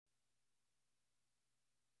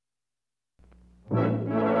Proudly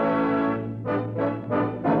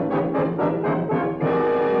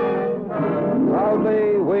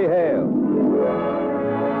we hail.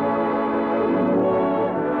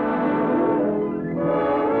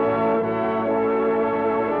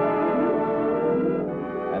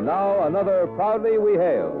 And now another Proudly We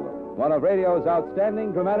Hail, one of radio's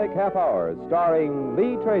outstanding dramatic half hours, starring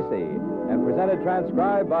Lee Tracy, and presented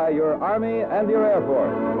transcribed by your Army and your Air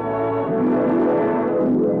Force.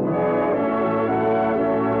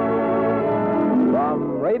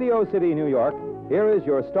 From Radio City, New York, here is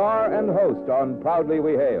your star and host on Proudly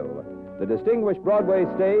We Hail, the distinguished Broadway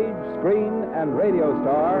stage, screen, and radio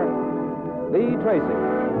star, Lee Tracy.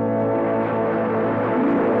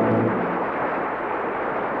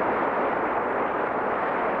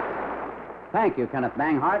 Thank you, Kenneth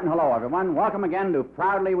Banghart, and hello, everyone. Welcome again to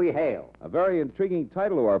Proudly We Hail. A very intriguing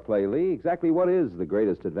title to our play, Lee. Exactly what is The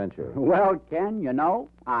Greatest Adventure? Well, Ken, you know,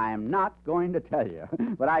 I'm not going to tell you,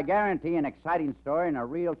 but I guarantee an exciting story and a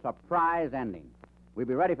real surprise ending. We'll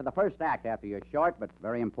be ready for the first act after your short but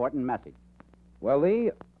very important message. Well,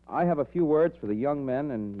 Lee, I have a few words for the young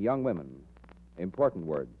men and young women. Important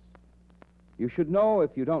words. You should know,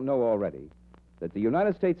 if you don't know already, that the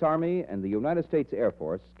United States Army and the United States Air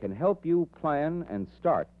Force can help you plan and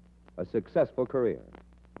start a successful career.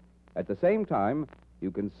 At the same time, you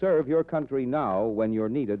can serve your country now when you're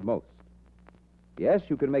needed most. Yes,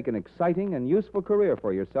 you can make an exciting and useful career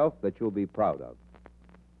for yourself that you'll be proud of.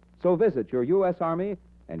 So visit your U.S. Army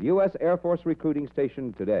and U.S. Air Force recruiting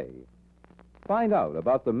station today. Find out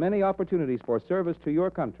about the many opportunities for service to your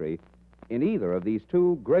country in either of these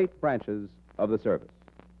two great branches of the service.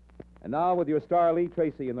 And now, with your star Lee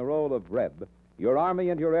Tracy in the role of Reb, your Army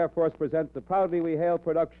and your Air Force present the Proudly We Hail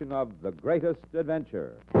production of The Greatest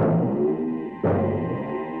Adventure.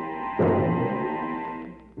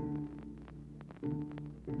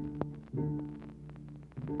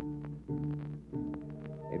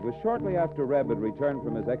 It was shortly after Reb had returned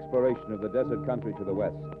from his exploration of the desert country to the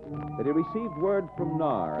west that he received word from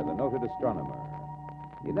Nar, the noted astronomer.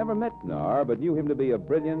 He had never met Nar, but knew him to be a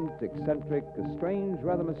brilliant, eccentric, a strange,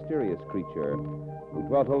 rather mysterious creature who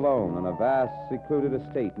dwelt alone on a vast, secluded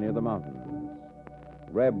estate near the mountains.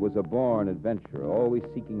 Reb was a born adventurer, always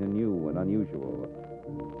seeking the new and unusual.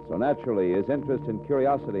 So naturally, his interest and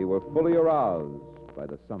curiosity were fully aroused by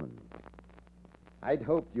the summons. I'd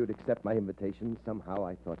hoped you'd accept my invitation. Somehow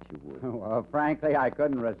I thought you would. Well, frankly, I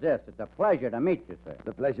couldn't resist. It's a pleasure to meet you, sir.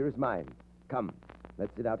 The pleasure is mine. Come,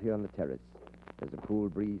 let's sit out here on the terrace. There's a cool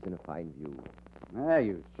breeze and a fine view. Well,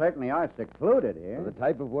 you certainly are secluded here. For the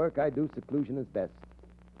type of work I do, seclusion is best.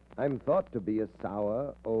 I'm thought to be a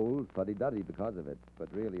sour, old fuddy-duddy because of it.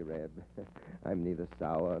 But really, Reb, I'm neither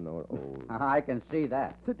sour nor old. I can see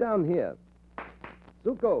that. Sit down here.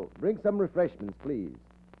 Zuko, bring some refreshments, please.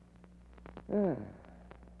 That's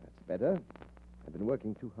better. I've been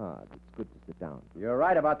working too hard. It's good to sit down. You're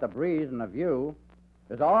right about the breeze and the view.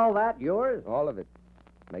 Is all that yours? All of it.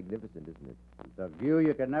 Magnificent, isn't it? It's a view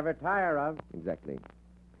you could never tire of. Exactly.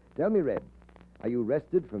 Tell me, Red, are you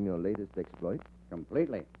rested from your latest exploit?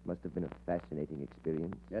 Completely. Must have been a fascinating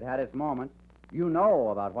experience. It had its moments. You know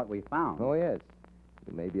about what we found. Oh, yes.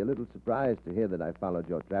 You may be a little surprised to hear that I followed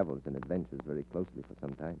your travels and adventures very closely for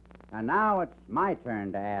some time. And now it's my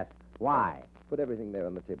turn to ask why. Put everything there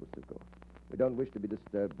on the table, Suko. We don't wish to be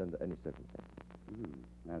disturbed under any circumstances.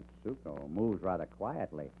 That Suko moves rather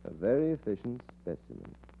quietly. A very efficient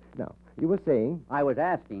specimen. Now, you were saying... I was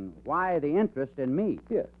asking, why the interest in me?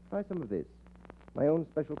 Here, try some of this. My own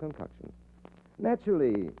special concoction.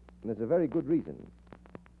 Naturally, there's a very good reason.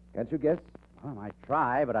 Can't you guess? Well, I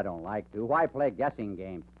try, but I don't like to. Why play guessing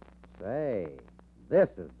games? Say, this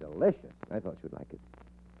is delicious. I thought you'd like it.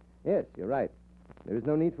 Yes, you're right. There is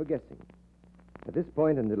no need for guessing. At this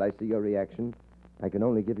point, until I see your reaction, I can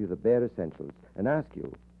only give you the bare essentials and ask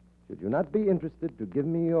you, should you not be interested to give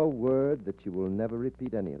me your word that you will never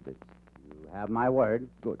repeat any of this? You have my word.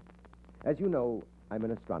 Good. As you know, I'm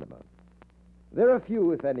an astronomer. There are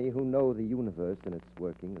few, if any, who know the universe and its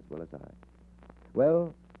working as well as I.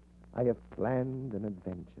 Well, I have planned an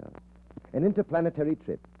adventure, an interplanetary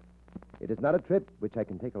trip. It is not a trip which I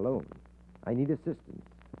can take alone. I need assistance,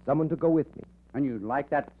 someone to go with me. And you'd like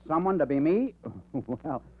that someone to be me?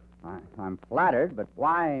 Well, I'm flattered, but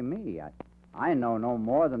why me? I know no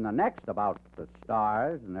more than the next about the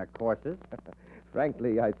stars and their courses.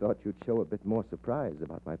 Frankly, I thought you'd show a bit more surprise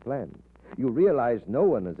about my plans. You realize no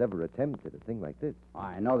one has ever attempted a thing like this.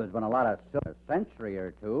 I know there's been a lot of a century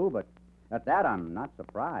or two, but at that I'm not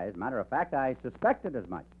surprised. Matter of fact, I suspected as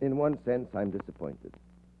much. In one sense, I'm disappointed.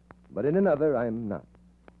 But in another, I'm not.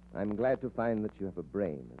 I'm glad to find that you have a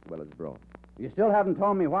brain as well as brawn. You still haven't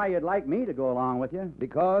told me why you'd like me to go along with you.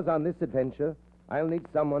 Because on this adventure, I'll need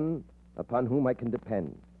someone upon whom I can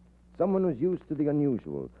depend. Someone who's used to the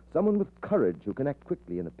unusual. Someone with courage who can act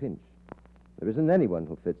quickly in a pinch. There isn't anyone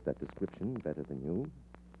who fits that description better than you.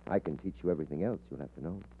 I can teach you everything else you'll have to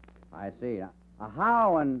know. I see.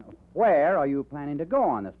 How and where are you planning to go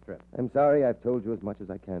on this trip? I'm sorry I've told you as much as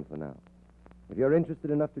I can for now. If you're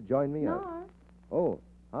interested enough to join me, No. Oh,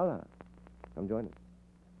 Hala. Come join us.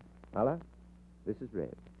 Hala, this is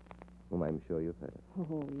Red, whom I'm sure you've heard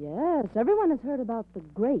of. Oh, yes. Everyone has heard about the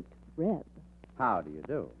great Reb. How do you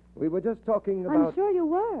do? We were just talking about... I'm sure you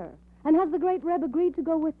were. And has the great Reb agreed to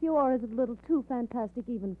go with you, or is it a little too fantastic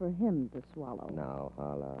even for him to swallow? Now,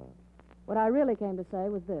 Hala. What I really came to say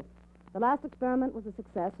was this. The last experiment was a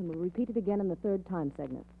success, and we'll repeat it again in the third time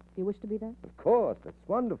segment. Do you wish to be there? Of course, that's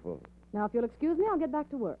wonderful. Now, if you'll excuse me, I'll get back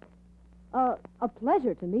to work. A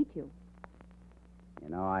pleasure to meet you. You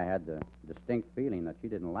know, I had the distinct feeling that she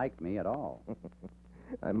didn't like me at all.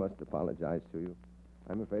 I must apologize to you.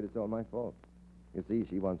 I'm afraid it's all my fault. You see,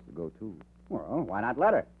 she wants to go, too. Well, why not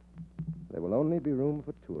let her? There will only be room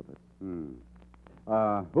for two of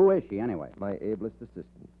us. Who is she, anyway? My ablest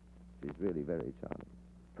assistant. She's really very charming.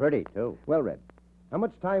 Pretty, too. Well, Red, how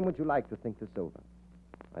much time would you like to think this over?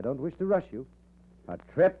 I don't wish to rush you. A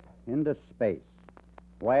trip into space.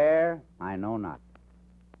 Where? I know not.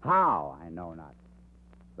 How? I know not.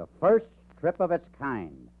 The first trip of its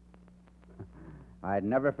kind. I'd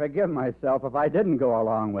never forgive myself if I didn't go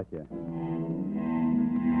along with you.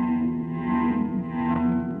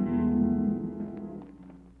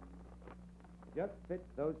 Just fit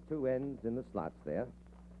those two ends in the slots there.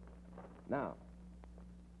 Now,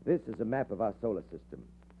 this is a map of our solar system.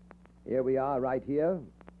 Here we are, right here.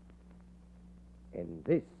 And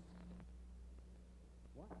this.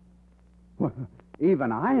 Well,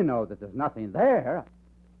 even I know that there's nothing there.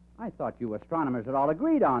 I thought you astronomers had all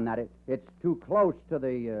agreed on that. It's too close to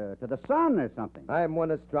the sun or something. I am one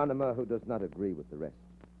astronomer who does not agree with the rest.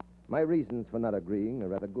 My reasons for not agreeing are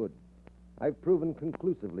rather good. I've proven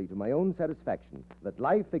conclusively to my own satisfaction that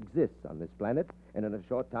life exists on this planet, and in a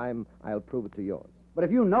short time, I'll prove it to yours. But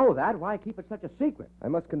if you know that, why keep it such a secret? I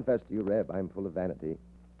must confess to you, Reb, I'm full of vanity.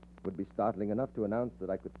 It would be startling enough to announce that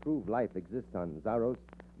I could prove life exists on Zaros,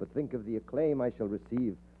 but think of the acclaim I shall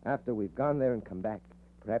receive after we've gone there and come back,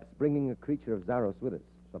 perhaps bringing a creature of Zaros with us.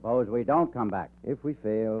 Suppose we don't come back. If we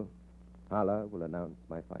fail, Hala will announce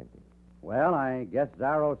my findings. Well, I guess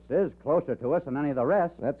Zaros is closer to us than any of the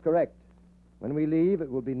rest. That's correct. When we leave,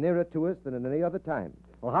 it will be nearer to us than at any other time.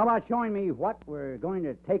 Well, how about showing me what we're going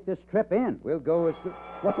to take this trip in? We'll go as soon...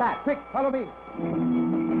 What's that? Quick, follow me.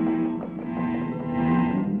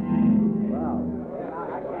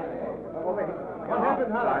 What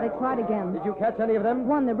happened, Hala? They tried again. Did you catch any of them?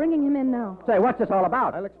 One, they're bringing him in now. Say, what's this all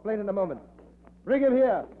about? I'll explain in a moment. Bring him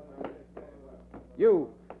here.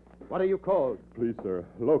 You. What are you called? Please, sir.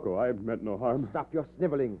 Loco, I meant no harm. Stop your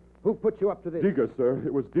sniveling. Who put you up to this? Diga, sir.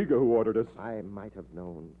 It was Diga who ordered us. I might have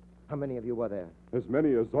known. How many of you were there? As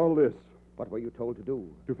many as all this. What were you told to do?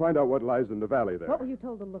 To find out what lies in the valley there. What were you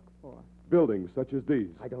told to look for? Buildings such as these.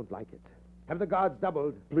 I don't like it. Have the guards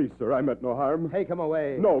doubled. Please, sir. I meant no harm. Take him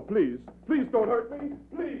away. No, please. Please don't hurt me.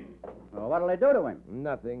 Please. Well, what'll they do to him?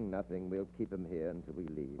 Nothing. We'll keep him here until we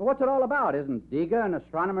leave. Well, what's it all about? Isn't Diga an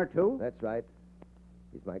astronomer, too? That's right.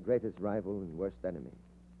 He's my greatest rival and worst enemy.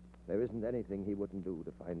 There isn't anything he wouldn't do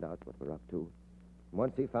to find out what we're up to.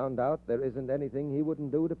 Once he found out, there isn't anything he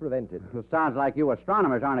wouldn't do to prevent it. Well, sounds like you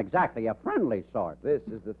astronomers aren't exactly a friendly sort. This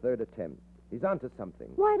is the third attempt. He's onto something.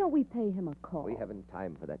 Why don't we pay him a call? We haven't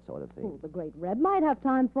time for that sort of thing. Oh, the great Reb might have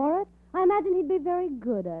time for it. I imagine he'd be very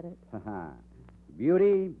good at it.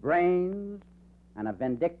 Beauty, brains, and a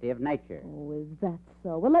vindictive nature. Oh, is that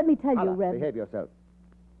so? Well, let me tell you, Hala, Reb. behave yourself.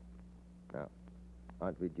 Now,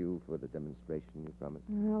 aren't we due for the demonstration you promised?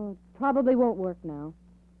 Well, it probably won't work now.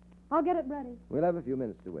 I'll get it ready. We'll have a few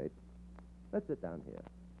minutes to wait. Let's sit down here.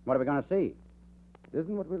 What are we going to see? It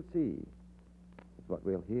isn't what we'll see. It's what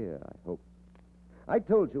we'll hear, I hope. I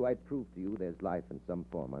told you I'd prove to you there's life in some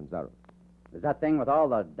form on Zaros. Is that thing with all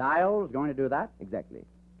the dials going to do that? Exactly.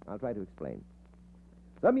 I'll try to explain.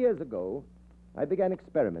 Some years ago, I began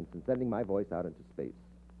experiments in sending my voice out into space.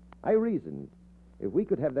 I reasoned, if we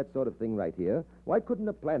could have that sort of thing right here, why couldn't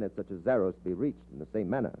a planet such as Zaros be reached in the same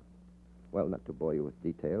manner? Well, not to bore you with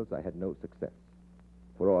details, I had no success.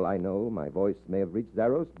 For all I know, my voice may have reached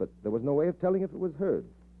Zaros, but there was no way of telling if it was heard.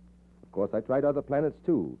 Of course, I tried other planets,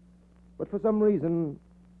 too. But for some reason,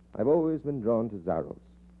 I've always been drawn to Zaros.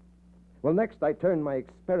 Well, next, I turned my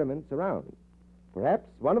experiments around. Perhaps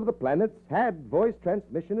one of the planets had voice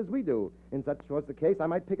transmission as we do. In such was the case, I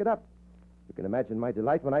might pick it up. You can imagine my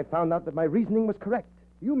delight when I found out that my reasoning was correct.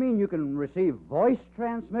 You mean you can receive voice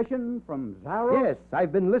transmission from Zaros? Yes,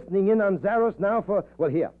 I've been listening in on Zaros now for... Well,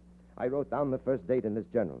 here. I wrote down the first date in this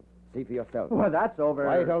journal. See for yourself. Well, that's over...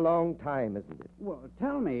 Quite a long time, isn't it? Well,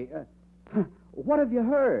 tell me, what have you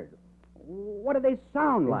heard? What do they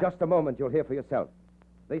sound like? In just a moment, you'll hear for yourself.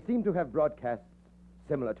 They seem to have broadcasts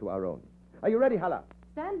similar to our own. Are you ready, Hala?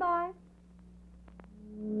 Stand by.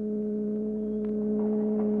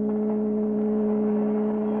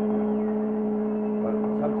 Well,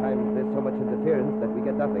 sometimes there's so much interference that we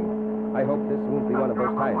get nothing. I hope this won't be one of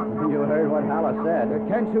those times. You heard what Hala said.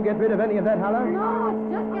 Can't you get rid of any of that, Hala? No,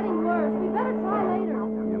 it's just getting worse. We better try later.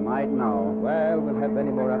 You might know. Well, we'll have many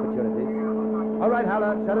more opportunities. All right,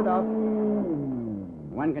 Hala, shut it off.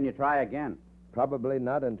 When can you try again? Probably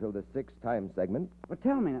not until the sixth time segment. Well,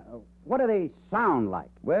 tell me, what do they sound like?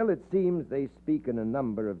 Well, it seems they speak in a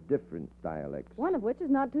number of different dialects. One of which is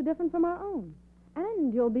not too different from our own.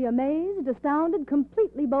 And you'll be amazed, astounded,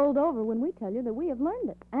 completely bowled over when we tell you that we have learned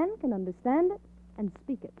it and can understand it and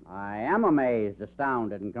speak it. I am amazed,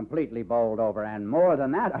 astounded, and completely bowled over. And more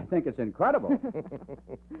than that, I think it's incredible.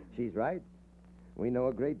 She's right. We know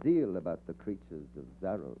a great deal about the creatures of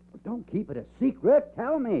Zaros. Don't keep it a secret.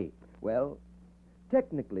 Tell me. Well,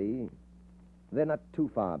 technically, they're not too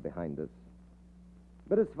far behind us.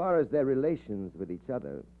 But as far as their relations with each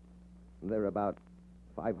other, they're about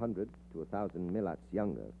 500 to 1,000 milats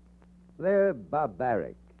younger. They're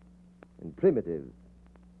barbaric and primitive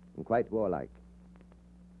and quite warlike.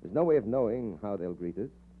 There's no way of knowing how they'll greet us.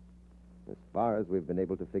 As far as we've been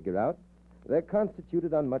able to figure out, they're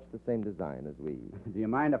constituted on much the same design as we. Do you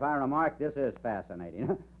mind if I remark this is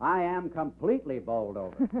fascinating? I am completely bowled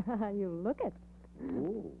over. You look it.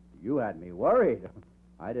 Ooh, you had me worried.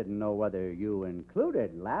 I didn't know whether you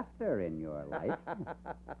included laughter in your life.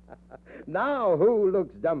 Now, who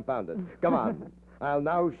looks dumbfounded? Come on. I'll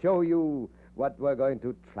now show you what we're going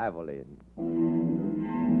to travel in.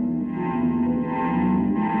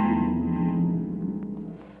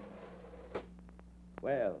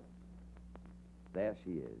 Well, there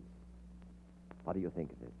she is. What do you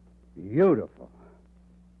think of it? Beautiful.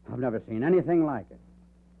 I've never seen anything like it.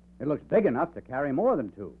 It looks big enough to carry more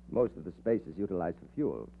than two. Most of the space is utilized for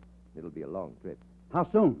fuel. It'll be a long trip. How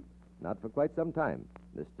soon? Not for quite some time.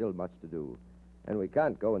 There's still much to do. And we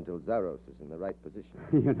can't go until Zaros is in the right position.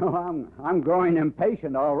 You know, I'm growing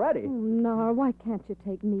impatient already. Oh, Nar, why can't you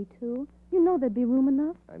take me, too? You know there'd be room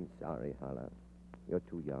enough. I'm sorry, Hala. You're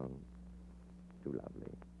too young. Too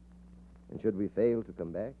lovely. And should we fail to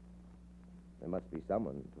come back, there must be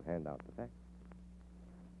someone to hand out the facts.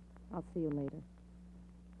 I'll see you later.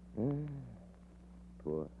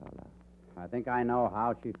 Poor Hala. I think I know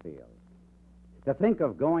how she feels. To think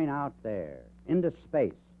of going out there, into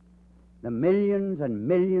space, the millions and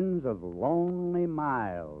millions of lonely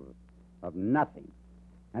miles of nothing,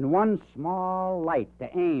 and one small light to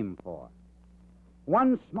aim for.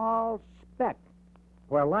 One small speck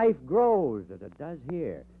where life grows as it does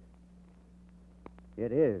here.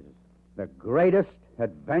 It is the greatest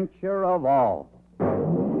adventure of all.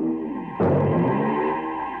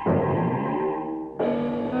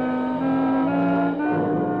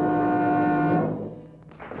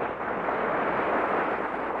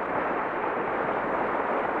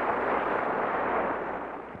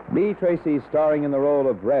 Me, Tracy, starring in the role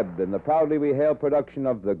of Reb in the proudly we hail production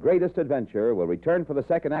of The Greatest Adventure, will return for the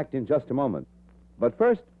second act in just a moment. But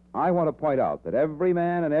first, I want to point out that every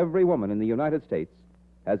man and every woman in the United States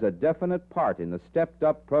has a definite part in the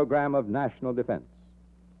stepped-up program of national defense.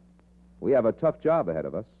 We have a tough job ahead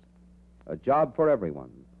of us, a job for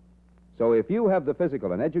everyone. So if you have the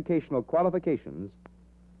physical and educational qualifications,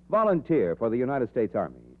 volunteer for the United States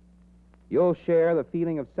Army. You'll share the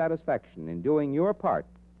feeling of satisfaction in doing your part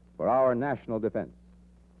for our national defense.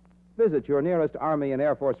 Visit your nearest Army and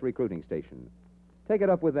Air Force recruiting station. Take it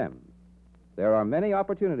up with them. There are many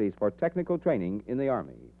opportunities for technical training in the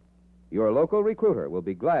Army. Your local recruiter will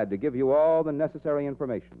be glad to give you all the necessary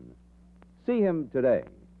information. See him today.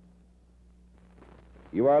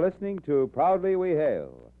 You are listening to Proudly We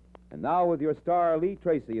Hail. And now, with your star, Lee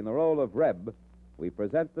Tracy, in the role of Reb, we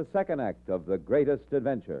present the second act of The Greatest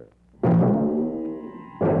Adventure.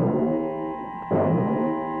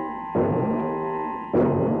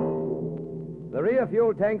 The rear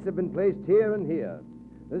fuel tanks have been placed here and here.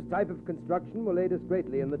 This type of construction will aid us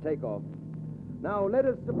greatly in the takeoff. Now, let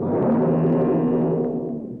us suppose...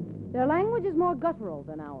 Their language is more guttural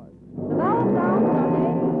than ours. The vowel sounds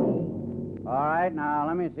are A, All right, now,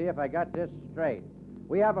 let me see if I got this straight.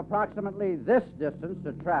 We have approximately this distance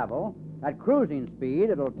to travel, At cruising speed,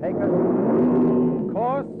 it'll take us...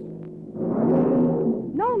 Course?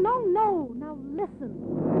 No, no, no. Now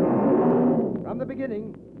listen. From the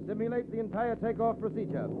beginning, simulate the entire takeoff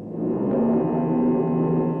procedure.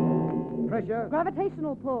 Pressure.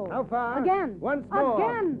 Gravitational pull. How far? Again. Once more.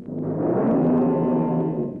 Again.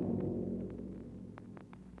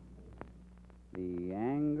 The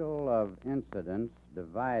angle of incidence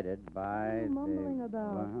divided by What are you the...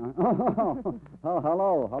 mumbling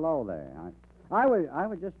about? Hello there. I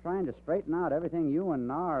was just trying to straighten out everything you and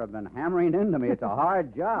Nar have been hammering into me. It's a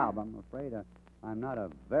hard job. I'm afraid I'm not a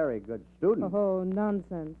very good student. Oh,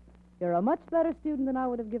 nonsense. You're a much better student than I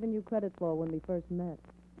would have given you credit for when we first met.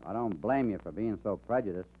 I don't blame you for being so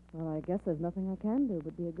prejudiced. Well, I guess there's nothing I can do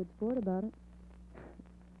but be a good sport about it.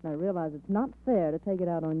 And I realize it's not fair to take it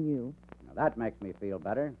out on you. Now, that makes me feel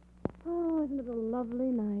better. Oh, isn't it a lovely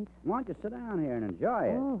night? Why don't you sit down here and enjoy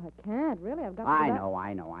it? Oh, I can't. Really, I've got to... I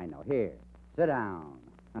know. Here, sit down.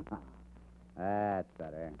 That's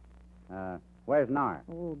better. Where's Nar?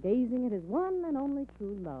 Oh, gazing at his one and only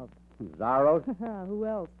true love. Zaros? Who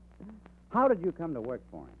else? How did you come to work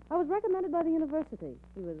for him? I was recommended by the university.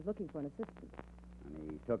 He was looking for an assistant.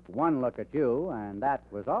 And he took one look at you, and that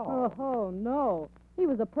was all. Oh, no. He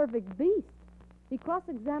was a perfect beast. He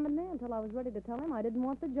cross-examined me until I was ready to tell him I didn't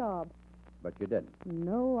want the job. But you didn't.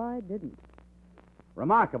 No, I didn't.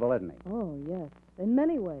 Remarkable, isn't he? Oh, yes. In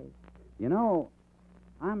many ways. You know,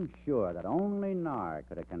 I'm sure that only Nar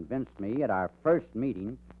could have convinced me at our first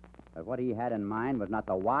meeting that what he had in mind was not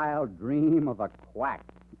the wild dream of a quack.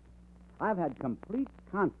 I've had complete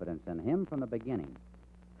confidence in him from the beginning.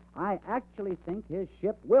 I actually think his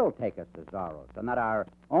ship will take us to Zaros, and that our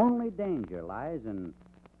only danger lies in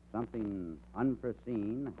something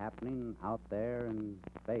unforeseen happening out there in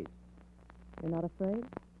space. You're not afraid?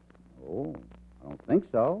 Oh, I don't think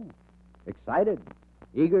so. Excited,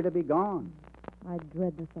 eager to be gone. I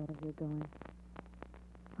dread the thought of your going.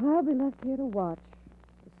 I'll be left here to watch,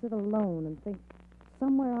 to sit alone and think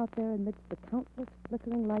somewhere out there amidst the countless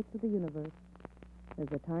flickering lights of the universe,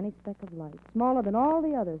 there's a tiny speck of light, smaller than all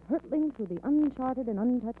the others, hurtling through the uncharted and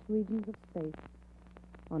untouched regions of space,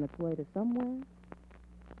 on its way to somewhere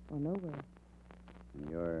or nowhere. And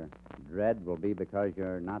your dread will be because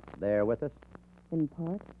you're not there with us? In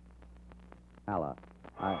part. Ella,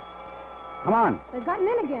 come on. They've gotten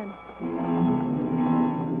in again.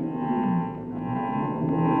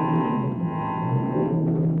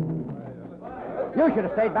 You should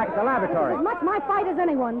have stayed back at the laboratory. As much my fight as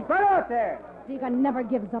anyone's. Right out there. Diga never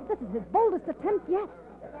gives up. This is his boldest attempt yet.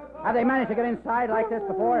 Have they managed to get inside like this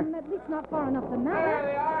before? At least not far enough to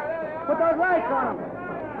matter. Put those lights on them.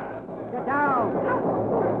 Get down.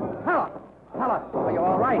 Hella, are you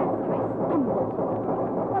all right? I stumbled.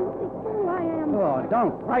 What a fool I am. Oh,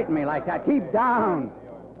 don't frighten me like that. Keep down.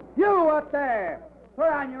 You up there. Put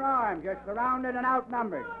on your arms. You're surrounded and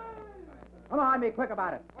outnumbered. Come on, be quick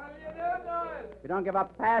about it. What are you doing, Noise? If you don't give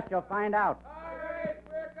up fast, you'll find out. All right,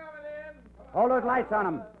 we're coming in. Hold those lights on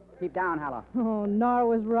them. Keep down, Hella. Oh, Nar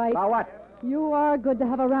was right. About what? You are good to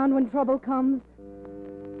have around when trouble comes.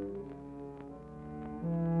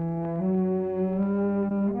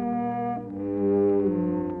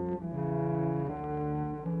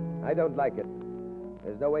 I don't like it.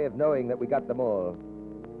 There's no way of knowing that we got them all.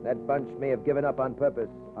 That bunch may have given up on purpose.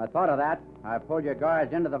 I thought of that. I've pulled your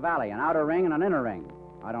guards into the valley, an outer ring and an inner ring.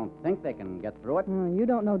 I don't think they can get through it. You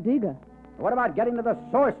don't know Diga. What about getting to the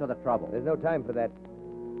source of the trouble? There's no time for that.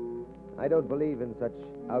 I don't believe in such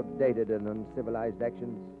outdated and uncivilized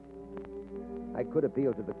actions. I could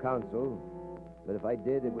appeal to the council, but if I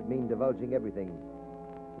did, it would mean divulging everything.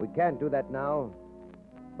 We can't do that now,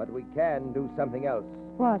 but we can do something else.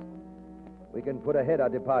 What? We can put ahead our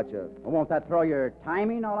departure. Well, won't that throw your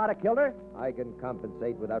timing all out of kilter? I can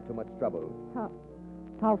compensate without too much trouble.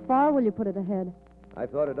 How far will you put it ahead?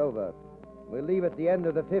 I've thought it over. We'll leave at the end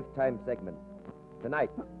of the 5th time segment.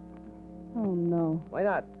 Tonight. Oh, no. Why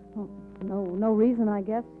not? Oh, no reason, I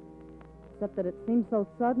guess. Except that it seems so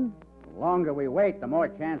sudden. The longer we wait, the more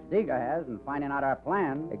chance Diga has in finding out our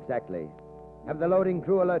plan. Exactly. Have the loading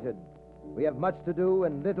crew alerted. We have much to do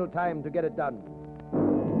and little time to get it done.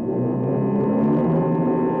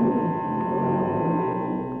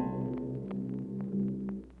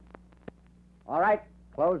 All right,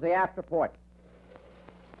 close the after port.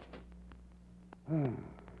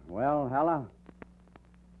 Well, Hella,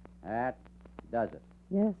 that does it.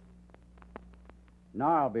 Yes.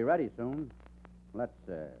 Nar will be ready soon. Let's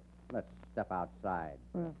step outside.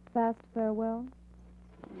 For a fast farewell?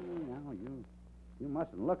 Now, you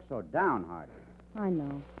mustn't look so downhearted. I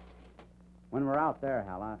know. When we're out there,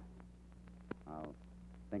 Hella, I'll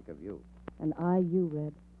think of you. And I, you,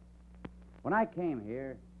 Red. When I came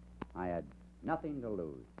here, I had nothing to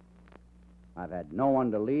lose. I've had no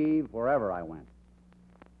one to leave wherever I went.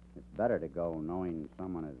 It's better to go knowing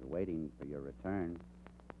someone is waiting for your return.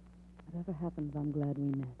 Whatever happens, I'm glad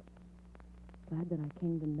we met. Glad that I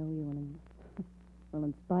came to know you and, well,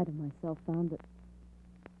 in spite of myself, found that...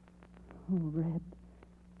 Oh, Red.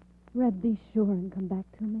 Red, be sure and come back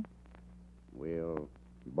to me. We'll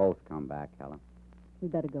both come back, Helen. We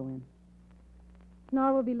better go in.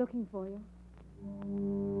 Nora will be looking for you.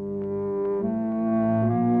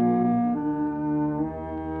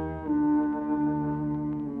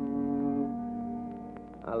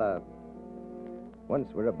 I'll, once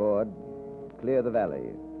we're aboard, clear the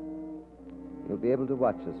valley. You'll be able to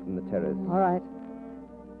watch us from the terrace. All right.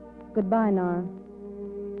 Goodbye, Nora.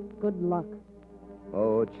 Good luck.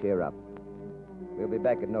 Oh, cheer up. We'll be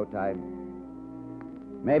back in no time.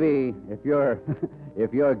 Maybe if you're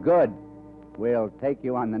if you're good, we'll take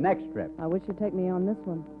you on the next trip. I wish you'd take me on this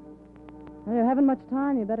one. Well, you haven't much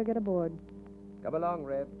time. You better get aboard. Come along,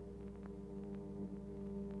 Red.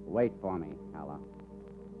 Wait for me, Hala.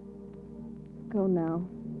 Go now.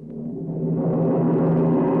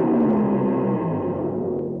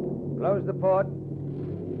 Close the port.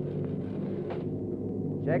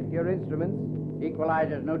 Check your instruments.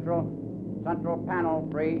 Equalizers neutral. Central panel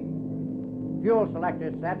free. Fuel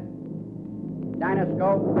selector set.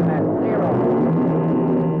 Dynoscope at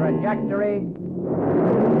 0. Trajectory.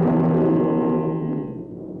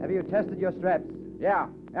 Have you tested your straps? Yeah,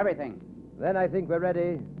 everything. Then I think we're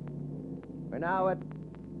ready. We're now at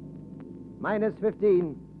minus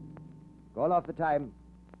 15. Call off the time.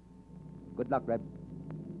 Good luck, Red.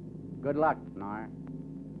 Good luck, Nar.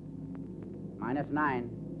 Minus 9.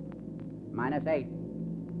 Minus 8.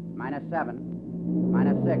 Minus 7.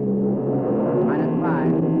 Minus 6. Minus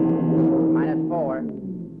 5. Minus 4.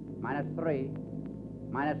 Minus 3.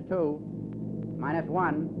 Minus 2. Minus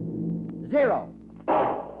 1. 0.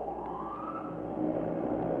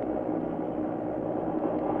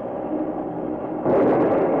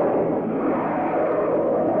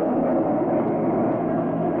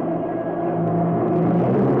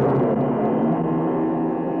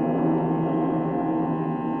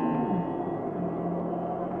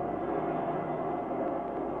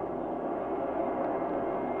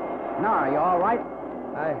 Nar, you all right?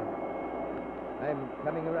 I'm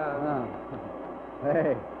coming around.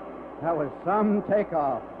 Hey, that was some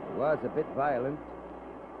takeoff. It was a bit violent.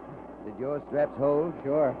 Did your straps hold?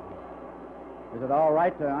 Sure. Is it all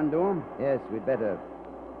right to undo them? Yes, we'd better.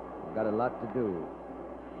 We've got a lot to do.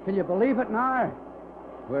 Can you believe it, Nar?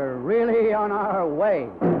 We're really on our way.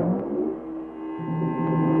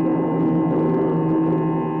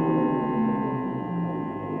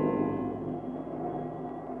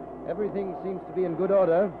 Everything seems to be in good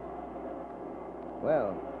order.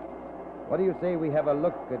 Well, what do you say we have a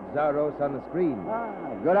look at Zaros on the screen?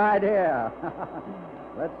 Good idea.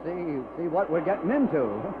 Let's see what we're getting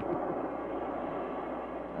into.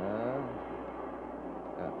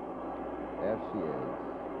 There she is.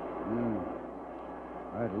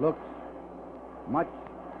 It looks much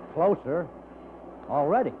closer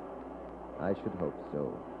already. I should hope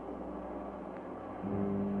so.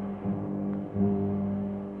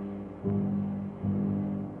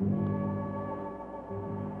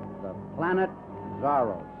 The planet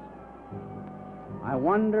Zaros. I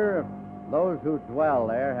wonder if those who dwell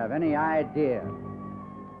there have any idea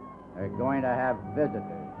they're going to have visitors.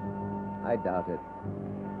 I doubt it.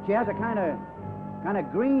 She has a kind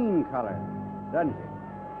of green color, doesn't she?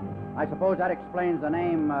 I suppose that explains the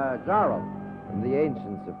name Zaros. From the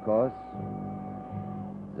ancients, of course.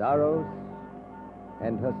 Zaros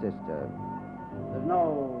and her sister. There's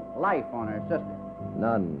no life on her sister.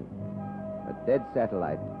 None. A dead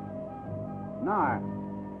satellite. Nar,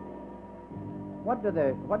 what do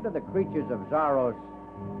the creatures of Zaros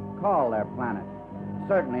call their planet?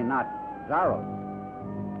 Certainly not Zaros.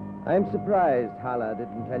 I'm surprised Hala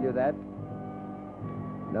didn't tell you that.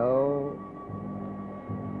 No.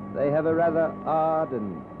 They have a rather odd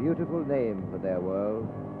and beautiful name for their world.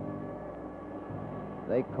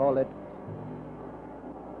 They call it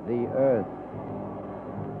the Earth.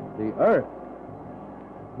 The Earth?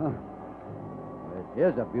 Huh. It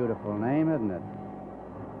is a beautiful name, isn't it?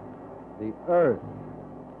 The Earth.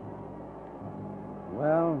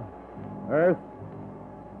 Well, Earth,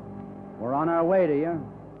 we're on our way to you.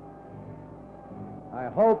 I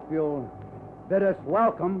hope you'll bid us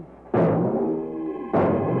welcome.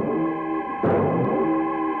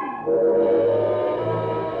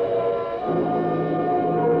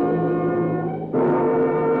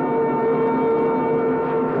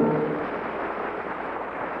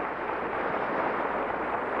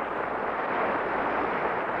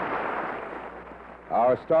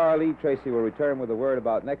 star, Lee Tracy, will return with a word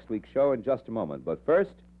about next week's show in just a moment. But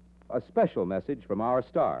first, a special message from our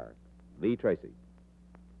star, Lee Tracy.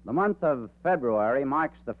 The month of February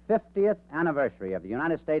marks the 50th anniversary of the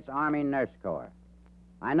United States Army Nurse Corps.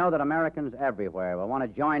 I know that Americans everywhere will want to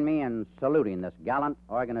join me in saluting this gallant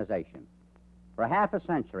organization. For half a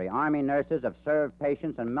century, Army nurses have served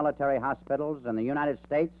patients in military hospitals in the United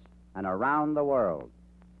States and around the world.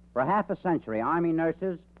 For half a century, Army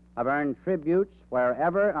nurses have earned tributes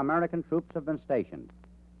wherever American troops have been stationed.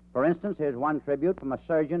 For instance, here's one tribute from a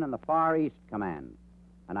surgeon in the Far East Command,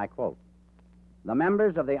 and I quote, "The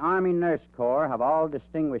members of the Army Nurse Corps have all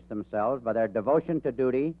distinguished themselves by their devotion to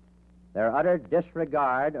duty, their utter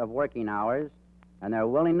disregard of working hours, and their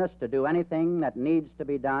willingness to do anything that needs to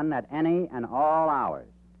be done at any and all hours.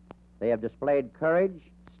 They have displayed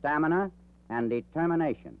courage, stamina, and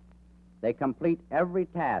determination. They complete every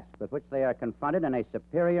task with which they are confronted in a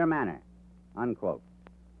superior manner," unquote.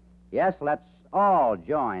 Yes, let's all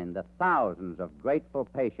join the thousands of grateful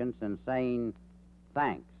patients in saying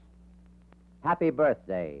thanks. Happy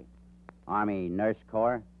birthday, Army Nurse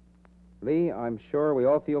Corps. Lee, I'm sure we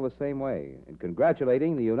all feel the same way in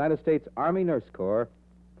congratulating the United States Army Nurse Corps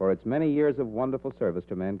for its many years of wonderful service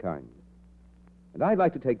to mankind. And I'd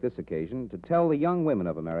like to take this occasion to tell the young women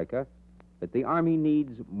of America that the Army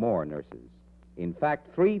needs more nurses. In fact,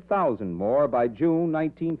 3,000 more by June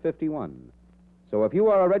 1951. So if you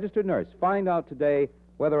are a registered nurse, find out today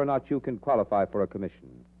whether or not you can qualify for a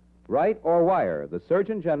commission. Write or wire the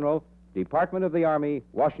Surgeon General, Department of the Army,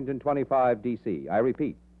 Washington 25, D.C. I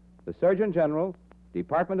repeat, the Surgeon General,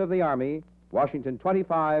 Department of the Army, Washington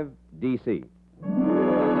 25, D.C.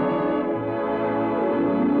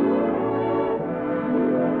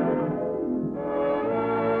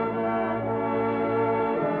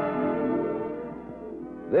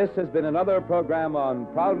 This has been another program on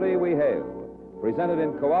Proudly We Hail, presented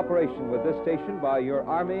in cooperation with this station by your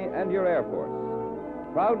Army and your Air Force.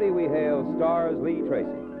 Proudly We Hail stars Lee Tracy.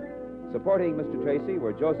 Supporting Mr. Tracy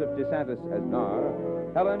were Joseph DeSantis as Nar,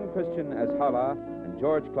 Helen Christian as Hala, and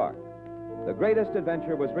George Clark. The Greatest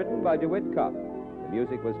Adventure was written by DeWitt Kopp. The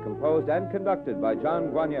music was composed and conducted by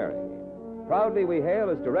John Guarnieri. Proudly We Hail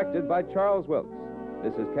is directed by Charles Wilkes.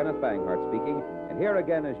 This is Kenneth Banghart speaking, and here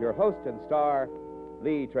again is your host and star,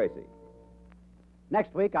 Lee Tracy.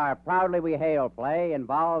 Next week, our Proudly We Hail play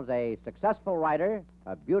involves a successful writer,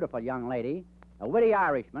 a beautiful young lady, a witty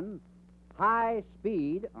Irishman, high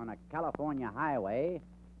speed on a California highway,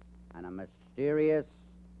 and a mysterious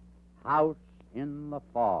house in the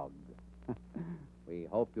fog. We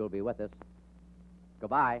hope you'll be with us.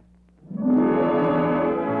 Goodbye.